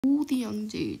All the Young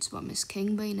Dudes by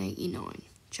MsKingBean89,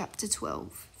 Chapter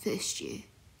 12, First Year,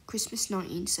 Christmas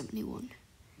 1971.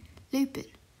 Lupin,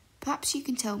 perhaps you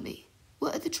can tell me,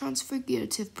 what are the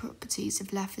transfigurative properties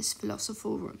of Lapis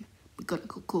Philosophorum?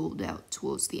 McGonagall called out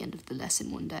towards the end of the lesson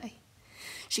one day.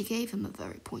 She gave him a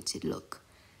very pointed look.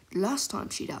 The last time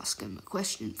she'd asked him a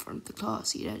question in front of the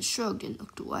class, he then shrugged and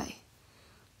looked away.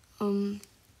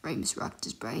 Remus racked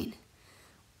his brain.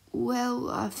 Well,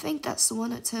 I think that's the one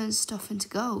that turns stuff into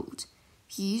gold.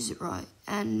 If you use it right.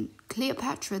 And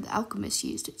Cleopatra the alchemist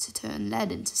used it to turn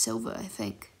lead into silver, I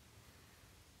think.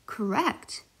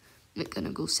 Correct.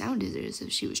 McGonagall sounded as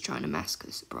if she was trying to mask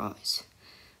her surprise.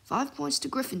 5 points to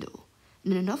Gryffindor,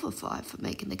 and another 5 for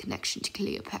making the connection to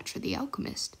Cleopatra the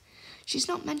alchemist. She's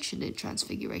not mentioned in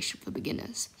Transfiguration for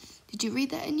Beginners. Did you read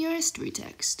that in your history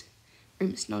text?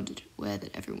 Remus nodded, aware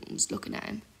that everyone was looking at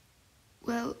him.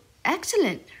 Well,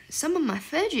 excellent. Some of my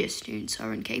third-year students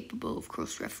are incapable of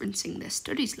cross-referencing their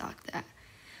studies like that.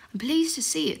 I'm pleased to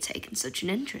see it taken such an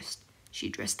interest, she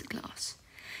addressed the class.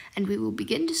 And we will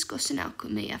begin discussing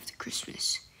alchemy after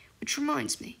Christmas. Which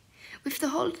reminds me, with the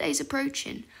holidays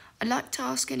approaching, I'd like to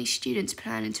ask any students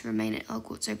planning to remain at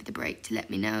Hogwarts over the break to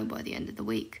let me know by the end of the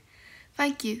week.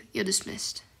 Thank you, you're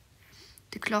dismissed.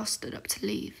 The class stood up to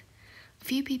leave. A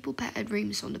few people patted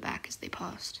Remus on the back as they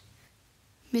passed.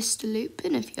 Mr.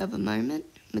 Lupin, if you have a moment,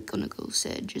 McGonagall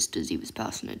said just as he was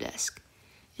passing her desk.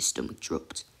 His stomach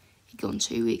dropped. He'd gone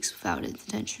 2 weeks without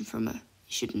attention from her.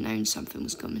 He should have known something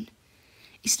was coming.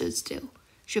 He stood still,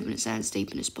 shoving his hands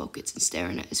deep in his pockets and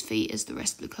staring at his feet as the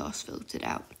rest of the class filtered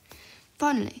out.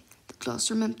 Finally, the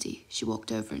classroom empty, she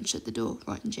walked over and shut the door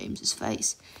right in James's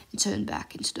face and turned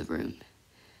back into the room.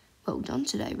 Well done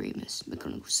today, Remus,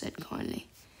 McGonagall said kindly.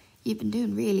 You've been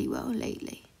doing really well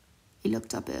lately. He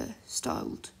looked up at her,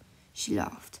 startled. She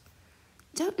laughed.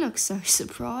 Don't look so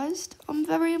surprised. I'm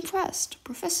very impressed.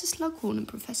 Professor Slughorn and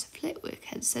Professor Flitwick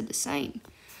had said the same.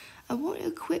 I want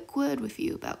a quick word with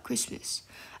you about Christmas.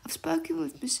 I've spoken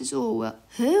with Mrs. Orwell.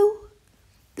 Who?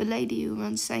 The lady who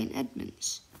runs St.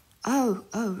 Edmund's. Oh,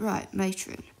 right,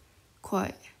 matron.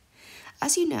 Quite.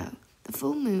 As you know, the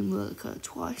full moon will occur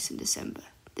twice in December.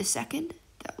 The 2nd,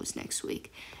 that was next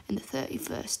week, and the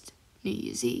 31st, New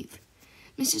Year's Eve.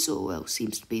 Mrs. Orwell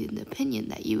seems to be in the opinion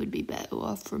that you would be better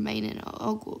off remaining at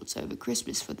Hogwarts over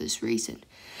Christmas for this reason.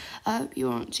 I hope you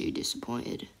aren't too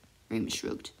disappointed. Remus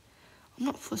shrugged. I'm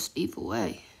not fussed either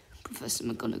way. Professor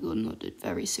McGonagall nodded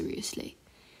very seriously.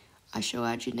 I shall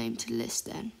add your name to the list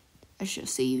then. I shall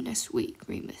see you next week,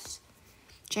 Remus.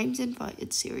 James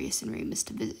invited Sirius and Remus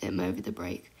to visit him over the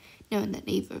break, knowing that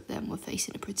neither of them were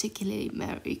facing a particularly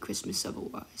merry Christmas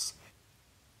otherwise.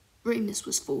 Remus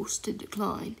was forced to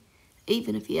decline.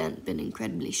 Even if he hadn't been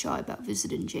incredibly shy about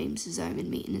visiting James's home and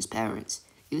meeting his parents,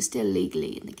 he was still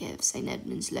legally in the care of St.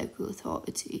 Edmund's local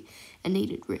authority and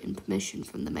needed written permission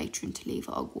from the matron to leave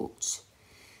Hogwarts.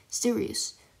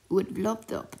 Sirius, who would have loved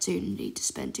the opportunity to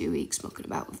spend 2 weeks mucking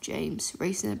about with James,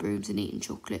 racing their brooms and eating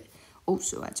chocolate,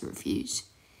 also had to refuse.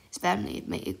 His family had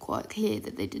made it quite clear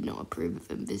that they did not approve of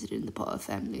him visiting the Potter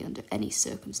family under any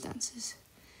circumstances.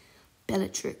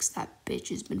 Bellatrix, that bitch,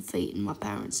 has been feeding my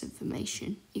parents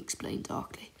information, he explained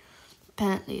darkly.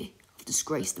 Apparently, I've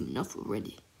disgraced them enough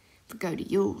already. If I go to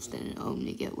yours, then it'll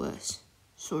only get worse.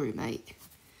 Sorry, mate.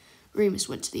 Remus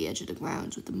went to the edge of the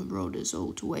grounds with the marauders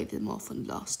all to wave them off on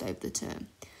the last day of the term.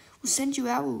 We'll send you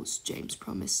owls, James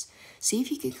promised. See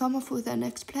if you can come up with our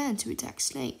next plan to attack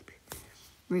Snape.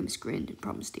 Remus grinned and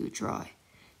promised he would try.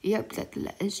 He hoped that the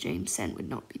letters James sent would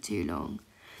not be too long.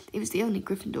 He was the only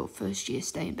Gryffindor first year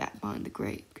staying back behind the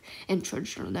grate and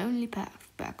trudged on the only path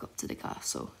back up to the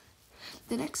castle.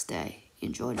 The next day, he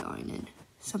enjoyed ironing,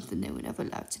 something they were never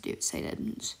allowed to do at St.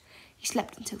 Edmund's. He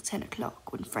slept until 10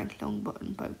 o'clock when Frank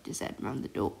Longbottom poked his head round the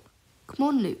door. Come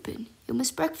on, Lupin, you'll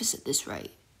miss breakfast at this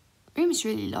rate. Remus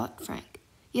really liked Frank.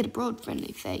 He had a broad,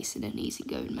 friendly face and an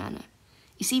easygoing manner.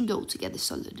 He seemed altogether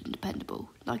solid and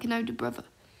dependable, like an older brother.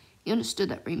 He understood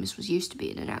that Remus was used to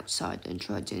being an outsider and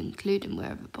tried to include him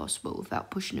wherever possible without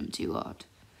pushing him too hard.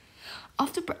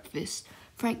 After breakfast,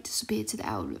 Frank disappeared to the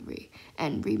owlery,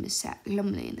 and Remus sat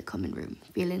glumly in the common room,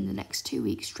 feeling the next 2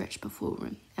 weeks stretched before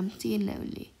him, empty and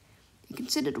lonely. He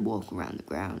considered a walk around the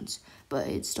grounds, but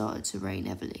it had started to rain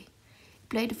heavily. He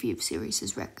played a few of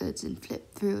Sirius's records and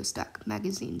flipped through a stack of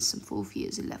magazines some 4th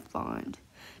years had left behind,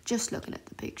 just looking at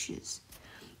the pictures.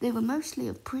 They were mostly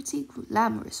of pretty,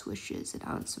 glamorous witches and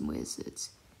handsome wizards.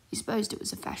 He supposed it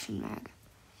was a fashion mag.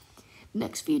 The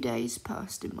next few days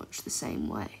passed in much the same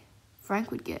way. Frank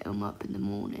would get him up in the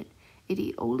morning. He'd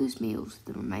eat all his meals with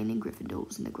the remaining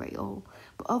Gryffindors in the Great Hall,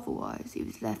 but otherwise he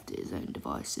was left to his own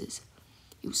devices.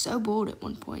 He was so bored at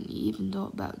one point he even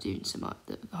thought about doing some of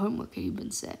the homework he'd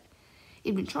been set.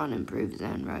 He'd been trying to improve his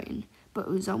handwriting, but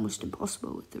it was almost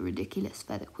impossible with the ridiculous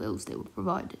feather quills they were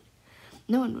provided.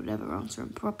 No one would ever answer him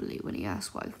properly when he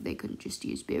asked why they couldn't just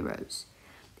use bureaus.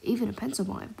 Even a pencil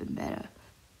might have been better.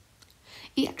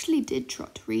 He actually did try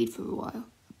to read for a while,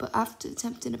 but after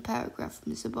attempting a paragraph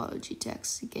from his biology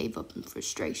text, he gave up in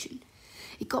frustration.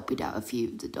 He copied out a few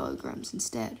of the diagrams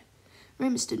instead.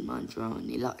 Remus didn't mind drawing,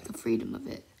 he liked the freedom of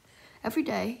it. Every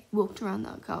day, he walked around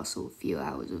that castle a few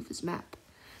hours with his map.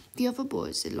 The other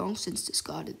boys had long since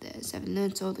discarded theirs, having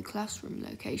learnt all the classroom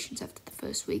locations after the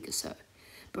first week or so.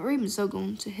 But Remus hung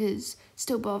on to his,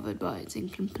 still bothered by its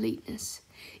incompleteness.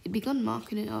 He'd begun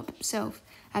marking it up himself,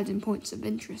 adding points of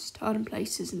interest, hiding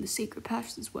places in the secret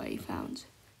passageway he found.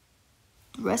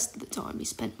 The rest of the time he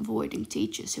spent avoiding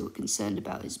teachers who were concerned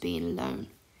about his being alone.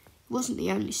 He wasn't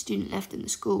the only student left in the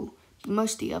school, but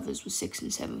most of the others were 6th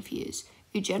and 7th years,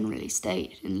 who generally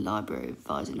stayed in the library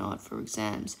revising hard for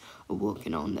exams or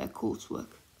working on their coursework.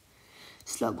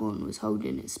 Slughorn was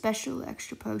holding his special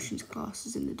extra potions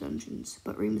classes in the dungeons,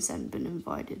 but Remus hadn't been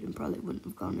invited and probably wouldn't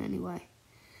have gone anyway.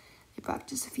 He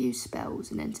practiced a few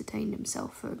spells and entertained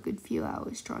himself for a good few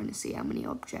hours trying to see how many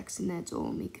objects in their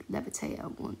dorm he could levitate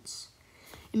at once.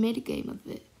 He made a game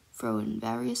of it, throwing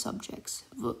various objects,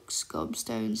 books,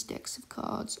 gobstones, decks of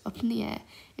cards, up in the air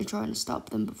and trying to stop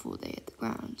them before they hit the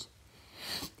ground.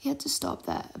 He had to stop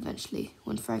that eventually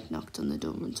when Frank knocked on the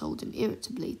door and told him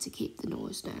irritably to keep the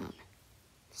noise down.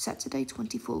 Saturday,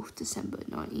 24th December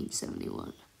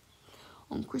 1971.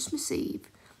 On Christmas Eve,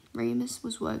 Remus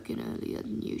was woken earlier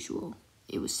than usual.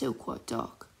 It was still quite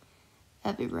dark.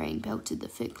 Heavy rain pelted the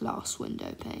thick glass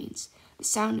window panes. It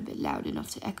sounded a bit loud enough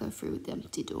to echo through the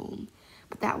empty dorm,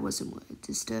 but that wasn't what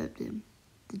disturbed him.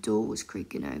 The door was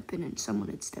creaking open and someone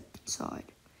had stepped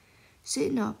inside.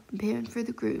 Sitting up and peering through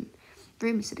the gloom,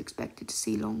 Remus had expected to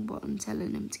see Longbottom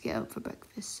telling him to get up for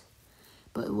breakfast.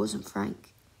 But it wasn't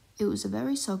Frank. It was a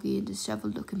very soggy and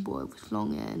dishevelled-looking boy with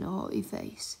long hair and a haughty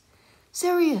face.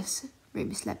 "Sirius!"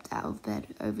 Remus leapt out of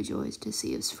bed, overjoyed to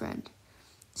see his friend.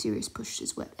 Sirius pushed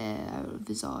his wet hair out of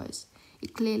his eyes.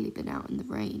 He'd clearly been out in the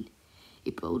rain.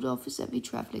 He pulled off his heavy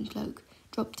travelling cloak,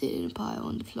 dropped it in a pile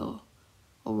on the floor.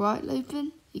 "All right,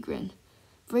 Lupin?" he grinned.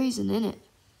 "Freezing, innit?"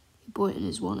 He pointed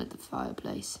his wand at the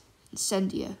fireplace.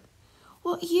 "Incendio."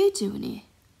 "What are you doing here?"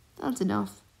 "That's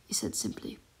enough," he said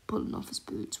simply, pulling off his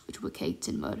boots, which were caked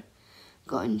in mud.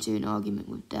 "Got into an argument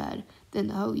with Dad, then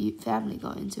the whole family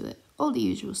got into it. All the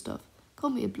usual stuff.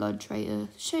 Called me a blood traitor,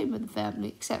 shame of the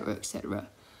family, etc., etc."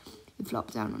 He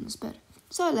flopped down on his bed.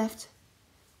 "So I left."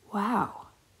 "Wow."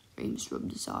 Remus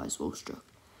rubbed his eyes, awestruck.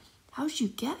 "How'd you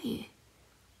get here?"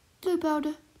 "Blue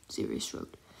powder," Sirius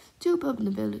shrugged. "Two pub in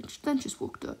the village, then just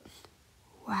walked up."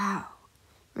 "Wow,"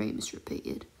 Remus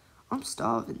repeated. "I'm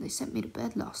starving. They sent me to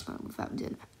bed last night without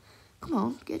dinner. Come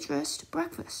on, get dressed.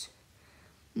 Breakfast."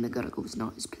 McGonagall was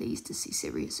not as pleased to see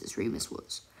Sirius as Remus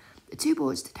was. The two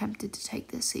boys attempted to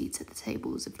take their seats at the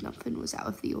table as if nothing was out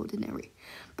of the ordinary,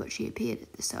 but she appeared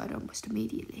at the side almost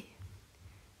immediately.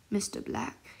 "Mr.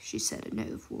 Black," she said, a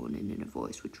note of warning in her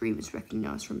voice which Remus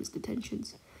recognised from his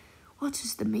detentions. "What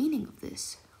is the meaning of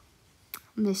this?"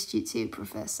 "Missed you too,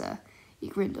 Professor," he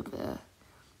grinned up at her.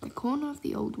 The corner of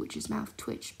the old witch's mouth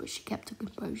twitched, but she kept her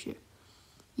composure.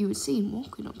 "You were seen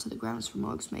walking onto the grounds from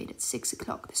Hogsmeade at 6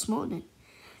 o'clock this morning.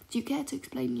 Do you care to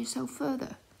explain yourself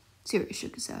further?" Sirius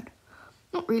shook his head.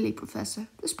 "Not really, Professor.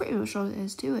 That's pretty much all there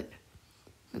is to it."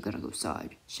 McGonagall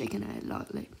sighed, shaking her head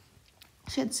lightly.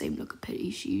 She had the same look of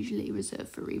pity she usually reserved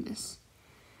for Remus.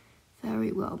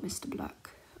 "Very well, Mr.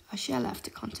 Black. I shall have to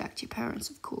contact your parents,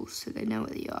 of course, so they know where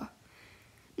they are."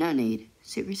 "No need,"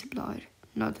 Sirius replied,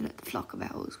 nodding at the flock of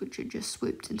owls which had just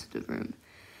swooped into the room.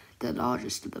 The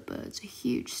largest of the birds, a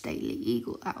huge, stately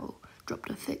eagle owl, dropped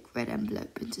a thick red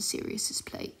envelope into Sirius's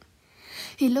plate.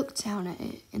 He looked down at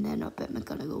it and then up at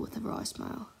McGonagall with a wry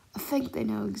smile. "I think they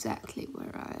know exactly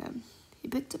where I am." He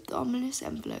picked up the ominous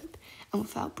envelope and,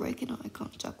 without breaking eye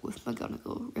contact with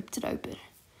McGonagall, ripped it open.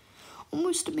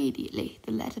 Almost immediately,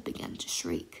 the letter began to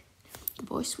shriek. The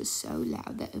voice was so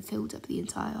loud that it filled up the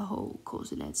entire hall,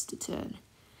 causing heads to turn.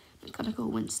 McGonagall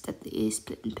winced at the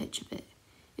ear-splitting pitch of it.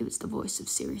 It was the voice of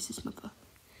Sirius's mother.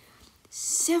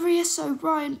 "Sirius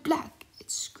O'Brien Black,"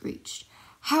 it screeched.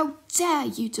 "How dare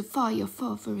you defy your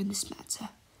father in this matter?"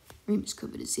 Remus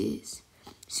covered his ears.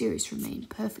 Sirius remained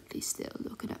perfectly still,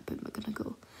 looking up at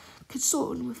McGonagall.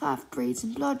 "Consorting with half-breeds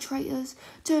and blood traitors,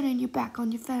 turning your back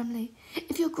on your family.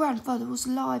 If your grandfather was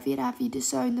alive, he'd have you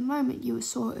disowned the moment you were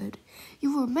sorted.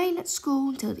 You will remain at school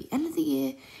until the end of the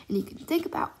year, and you can think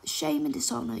about the shame and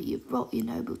dishonour you've brought your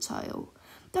noble title.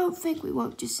 Don't think we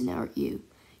won't disinherit you.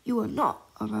 You are not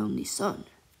our only son."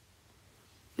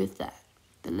 With that,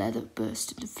 the leather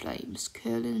burst into flames,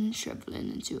 curling and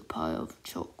shriveling into a pile of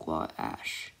chalk-white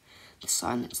ash. The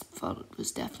silence that followed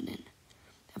was deafening.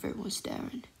 Everyone was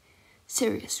staring.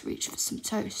 Sirius reached for some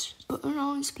toast, put it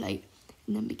on his plate,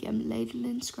 and then began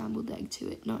ladling scrambled egg to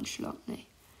it nonchalantly.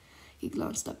 He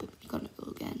glanced up at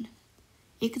McGonagall again.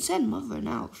 "You can send Mother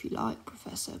now if you like,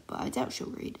 Professor, but I doubt she'll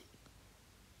read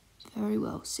it." "Very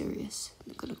well, Sirius,"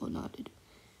 McGonagall nodded.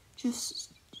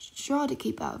 "Just try to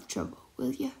keep out of trouble,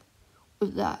 will you?"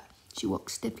 With that, she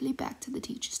walked stiffly back to the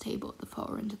teacher's table at the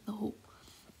far end of the hall.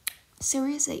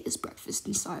 Sirius ate his breakfast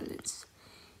in silence.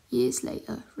 Years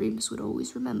later, Remus would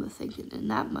always remember thinking in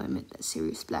that moment that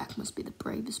Sirius Black must be the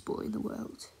bravest boy in the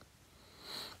world.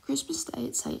 Christmas Day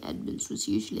at St. Edmund's was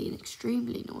usually an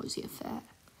extremely noisy affair.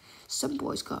 Some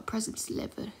boys got presents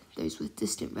delivered, those with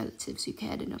distant relatives who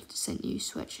cared enough to send new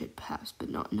sweatshirt perhaps, but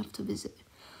not enough to visit.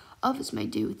 Others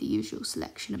made do with the usual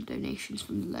selection of donations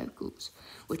from the locals,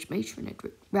 which Matron had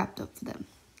wrapped up for them.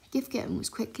 Gift-getting was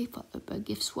quickly followed by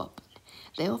gift-swapping.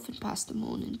 They often passed the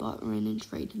morning bartering and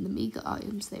trading the meagre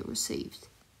items they received.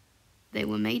 They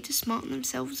were made to smarten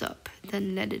themselves up,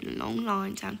 then led in a long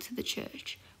line down to the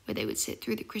church, where they would sit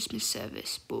through the Christmas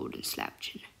service, bored and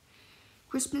slouching.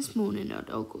 Christmas morning at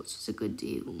Hogwarts was a good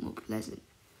deal more pleasant.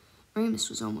 Remus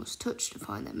was almost touched to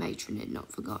find that Matron had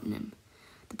not forgotten him.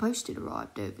 The post had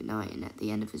arrived overnight, and at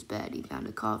the end of his bed he found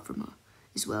a card from her,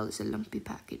 as well as a lumpy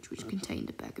package which contained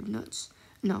a bag of nuts,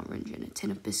 an orange, and a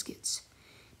tin of biscuits.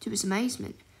 To his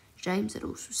amazement, James had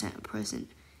also sent a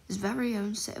present, his very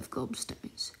own set of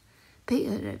gobstones.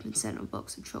 Peter had even sent a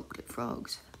box of chocolate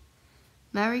frogs.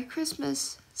 "Merry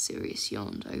Christmas," Sirius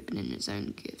yawned, opening his own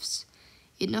gifts.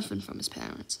 He had nothing from his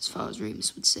parents, as far as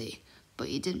Remus would see, but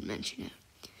he didn't mention it.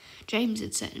 James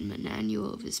had sent him an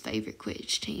annual of his favourite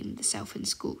Quidditch team, the Southend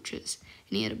Scorchers,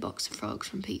 and he had a box of frogs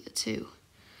from Peter too.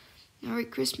 "Merry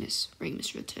Christmas,"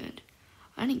 Remus returned.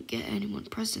 "I didn't get anyone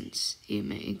presents," he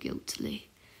admitted guiltily.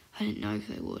 "I didn't know if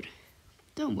they would."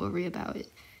 "Don't worry about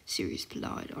it," Sirius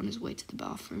replied on his way to the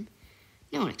bathroom.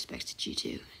 "No one expected you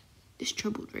to." This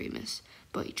troubled Remus,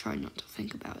 but he tried not to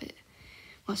think about it.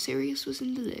 While Sirius was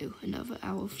in the loo, another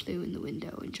owl flew in the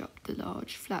window and dropped the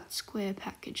large, flat, square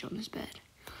package on his bed.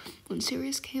 When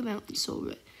Sirius came out and saw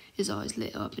it, his eyes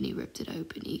lit up and he ripped it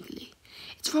open eagerly.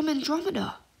 "It's from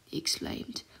Andromeda!" he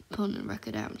exclaimed, pulling the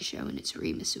record out and showing it to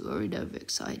Remus, who hurried over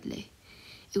excitedly.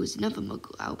 It was another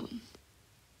Muggle album.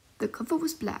 The cover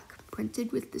was black,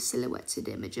 printed with the silhouetted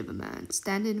image of a man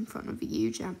standing in front of a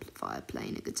huge amplifier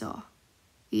playing a guitar.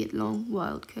 He had long,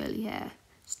 wild, curly hair,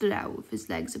 stood out with his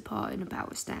legs apart in a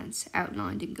power stance,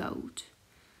 outlined in gold.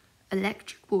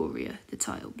 "Electric Warrior," the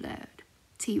title blared.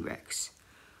 "T-Rex."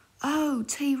 "Oh,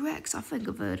 T-Rex, I think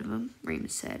I've heard of him,"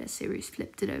 Remus said as Sirius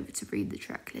flipped it over to read the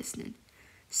track listening.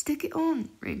 "Stick it on,"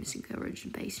 Remus encouraged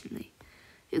impatiently.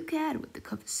 Who cared what the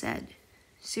cover said?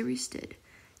 Sirius did,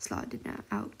 sliding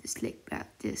out the slick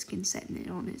black disc and setting it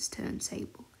on his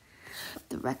turntable.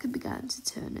 The record began to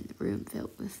turn and the room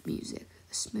filled with music,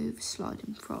 a smooth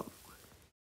sliding frog.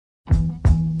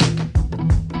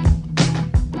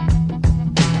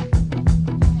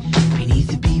 Beneath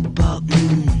the bebop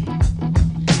moon,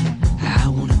 I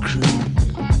wanna croon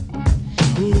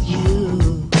with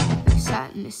you. They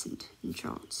sat and listened,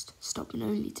 entranced, stopping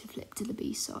only to flip to the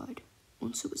B-side.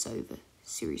 Once it was over,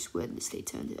 Sirius wordlessly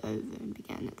turned it over and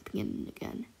began at the beginning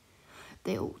again.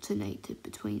 They alternated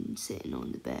between sitting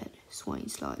on the bed, swaying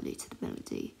slightly to the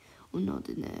melody, or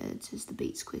nodding their heads as the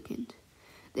beats quickened.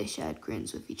 They shared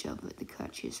grins with each other at the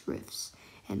catchiest riffs,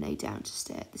 and lay down to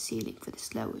stare at the ceiling for the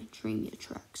slower, dreamier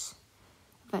tracks.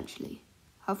 Eventually,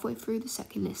 halfway through the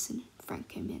second listen, Frank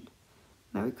came in.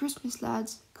 "Merry Christmas,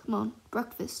 lads. Come on,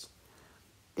 breakfast."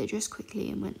 They dressed quickly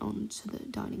and went on to the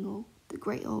dining hall. The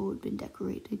great hall had been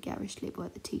decorated garishly by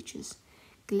the teachers.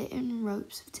 Glittering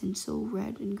ropes of tinsel,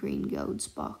 red and green gold,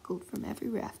 sparkled from every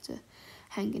rafter,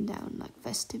 hanging down like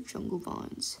festive jungle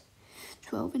vines.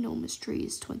 12 enormous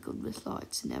trees twinkled with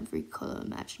lights in every colour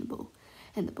imaginable,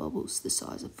 and the bubbles the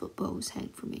size of footballs hang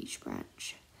from each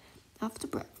branch. After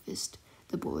breakfast,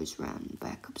 the boys ran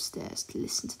back upstairs to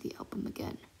listen to the album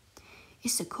again.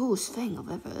 "It's the coolest thing I've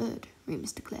ever heard,"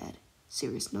 Remus declared.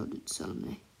 Sirius nodded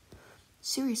solemnly.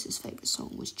 Sirius's favourite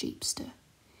song was Jeepster.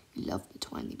 He loved the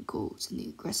twanging chords and the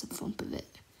aggressive thump of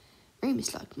it.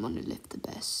 Remus liked Monolith the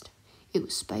best. It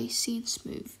was spacey and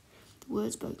smooth, the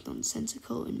words both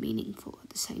nonsensical and meaningful at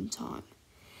the same time.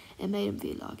 It made him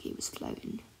feel like he was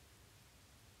floating.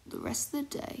 The rest of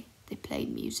the day, they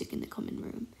played music in the common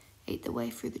room, ate their way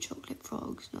through the chocolate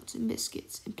frogs, nuts and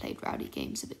biscuits, and played rowdy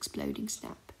games of exploding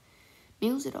snap.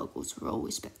 Meals at Hogwarts were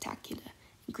always spectacular,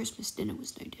 and Christmas dinner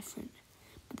was no different.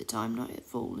 But the time night had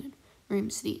fallen,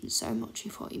 Remus had eaten so much he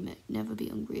thought he might never be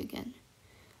hungry again.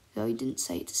 Though he didn't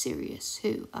say it to Sirius,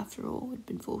 who, after all, had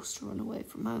been forced to run away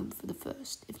from home for the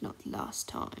first, if not the last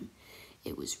time,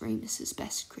 it was Remus's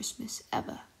best Christmas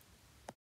ever.